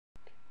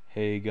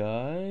Hey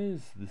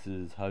guys, this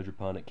is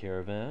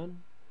HydroponicCaravan.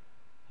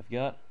 I've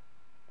got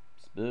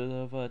a bit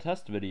of a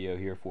test video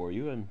here for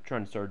you. I'm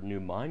trying to start a new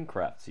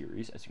Minecraft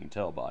series, as you can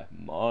tell by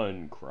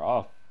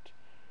Minecraft.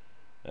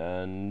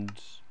 And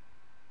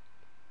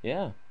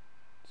yeah,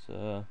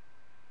 let's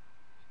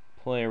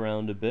play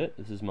around a bit.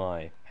 This is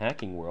my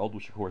hacking world,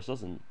 which of course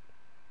doesn't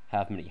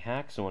have many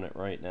hacks on it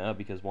right now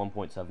because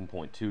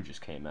 1.7.2 just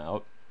came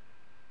out.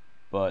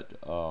 But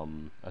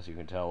as you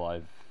can tell,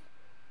 I've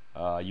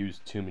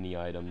used too many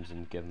items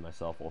and given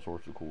myself all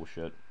sorts of cool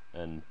shit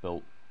and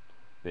built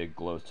big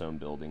glowstone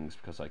buildings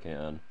because I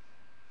can.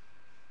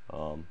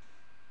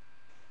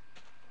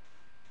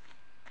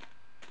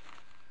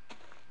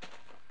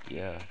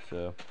 Yeah,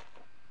 so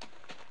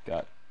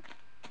got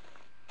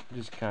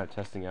just kind of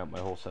testing out my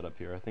whole setup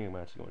here. I think I'm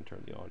actually going to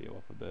turn the audio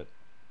up a bit.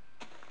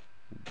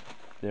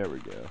 There we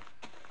go.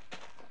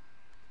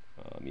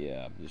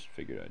 Yeah, just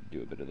figured I'd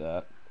do a bit of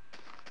that.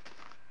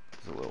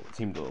 It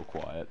seemed a little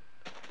quiet.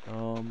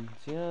 So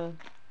yeah,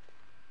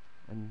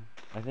 and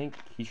I think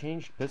he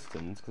changed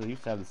pistons because I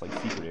used to have this like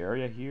secret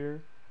area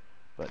here,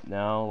 but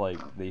now like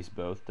these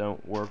both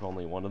don't work.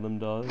 Only one of them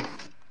does.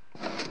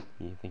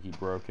 You think he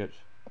broke it?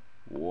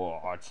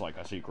 Whoa, it's like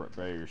a secret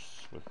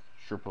base with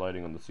strip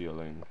lighting on the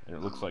ceiling, and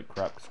it looks like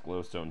crap because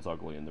glowstone's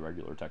ugly in the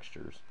regular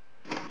textures.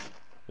 I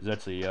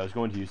was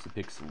going to use the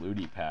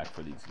Pixeludi pack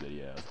for these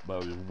videos,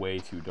 but it was way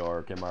too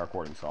dark, and my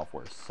recording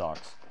software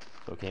sucks,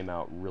 so it came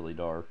out really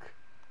dark.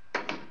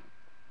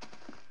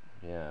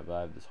 Yeah, but I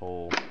have this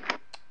whole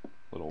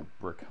little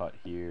brick hut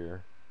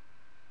here.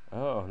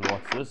 Oh, and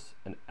what's this?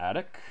 An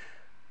attic?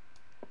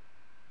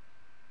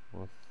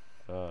 With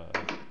a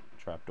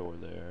trapdoor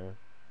there,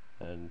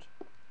 and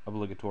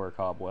obligatory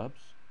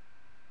cobwebs,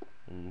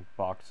 and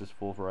boxes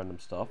full of random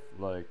stuff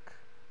like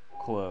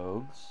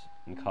clothes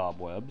and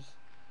cobwebs,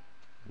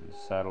 and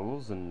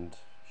saddles and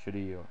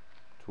shitty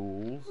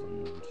tools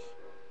and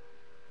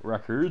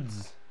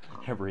records.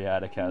 Every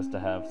attic has to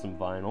have some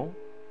vinyl.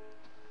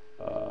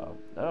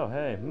 Oh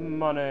hey,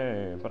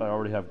 money! But I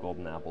already have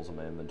golden apples in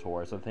my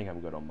inventory, so I think I'm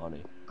good on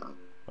money.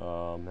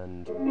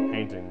 And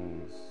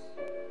paintings.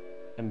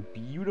 And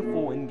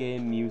beautiful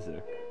in-game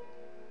music.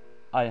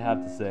 I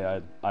have to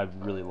say, I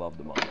really love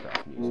the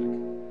Minecraft music.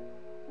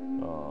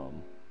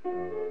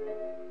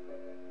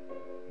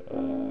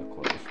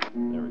 Close.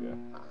 There we go.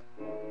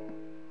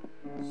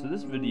 So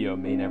this video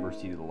may never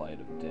see the light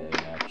of day,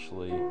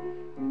 actually,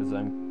 because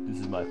this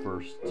is my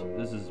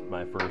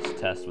first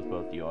test with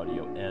both the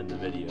audio and the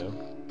video.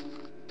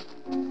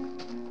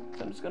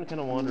 So I'm just gonna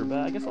kind of wander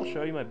back. I guess I'll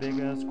show you my big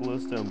ass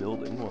glowstone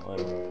building while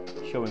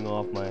I'm showing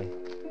off my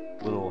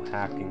little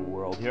hacking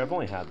world here. I've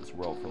only had this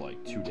world for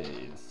like 2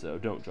 days, so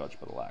don't judge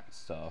by the lack of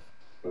stuff.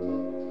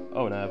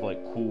 Oh, and I have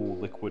like cool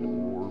liquid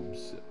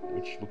orbs,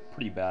 which look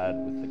pretty bad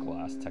with the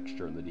glass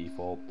texture in the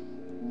default.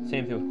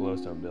 Same thing with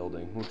glowstone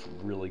building. Looks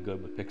really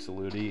good with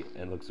Pixeludi,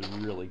 and looks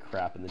really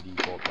crap in the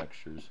default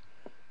textures.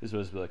 This is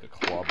supposed to be like a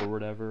club or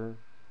whatever.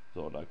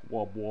 So like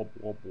wob wob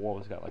wob wob.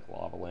 It's got like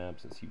lava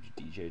lamps and this huge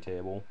DJ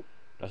table.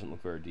 Doesn't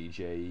look very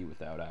DJ-y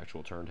without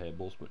actual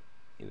turntables, but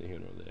neither here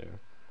nor there.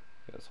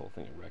 Got this whole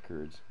thing of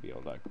records. Be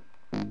able to like,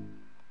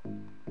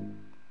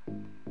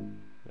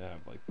 yeah,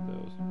 like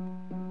those.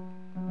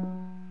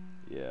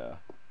 Yeah.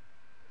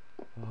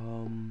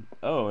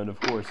 Oh, and of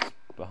course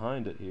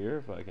behind it here,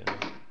 if I can,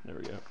 there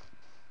we go.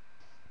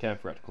 Can't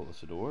forget to close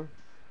the door.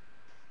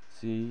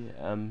 See,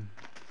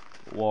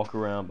 walk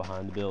around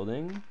behind the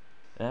building,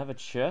 and I have a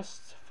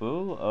chest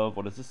full of,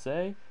 what does this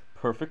say?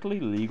 Perfectly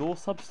legal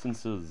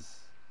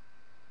substances.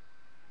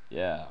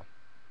 Yeah,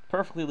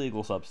 perfectly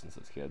legal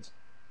substances, kids.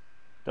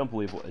 Don't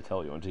believe what they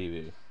tell you on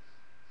TV.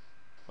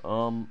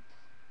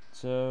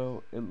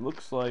 So it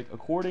looks like,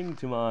 according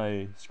to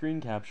my screen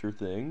capture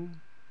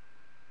thing,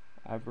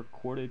 I've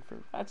recorded for,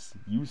 that's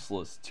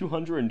useless,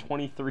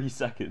 223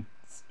 seconds.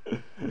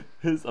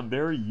 Is a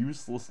very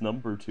useless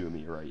number to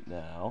me right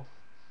now.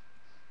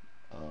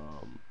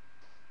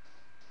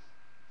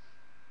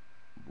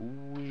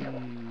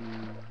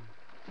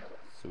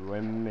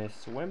 Swimmy,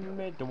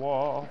 swimmy,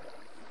 dwarf.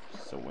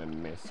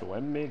 Swimmy,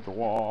 swimmy,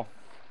 dwarf.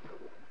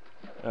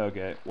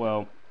 Okay,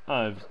 well,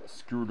 I've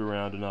screwed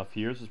around enough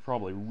here. This is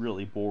probably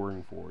really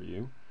boring for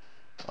you.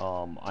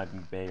 I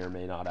may or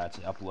may not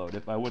actually upload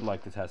it, but I would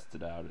like to test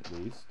it out at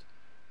least.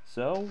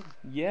 So,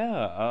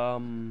 yeah,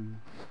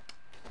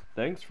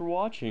 thanks for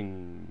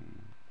watching.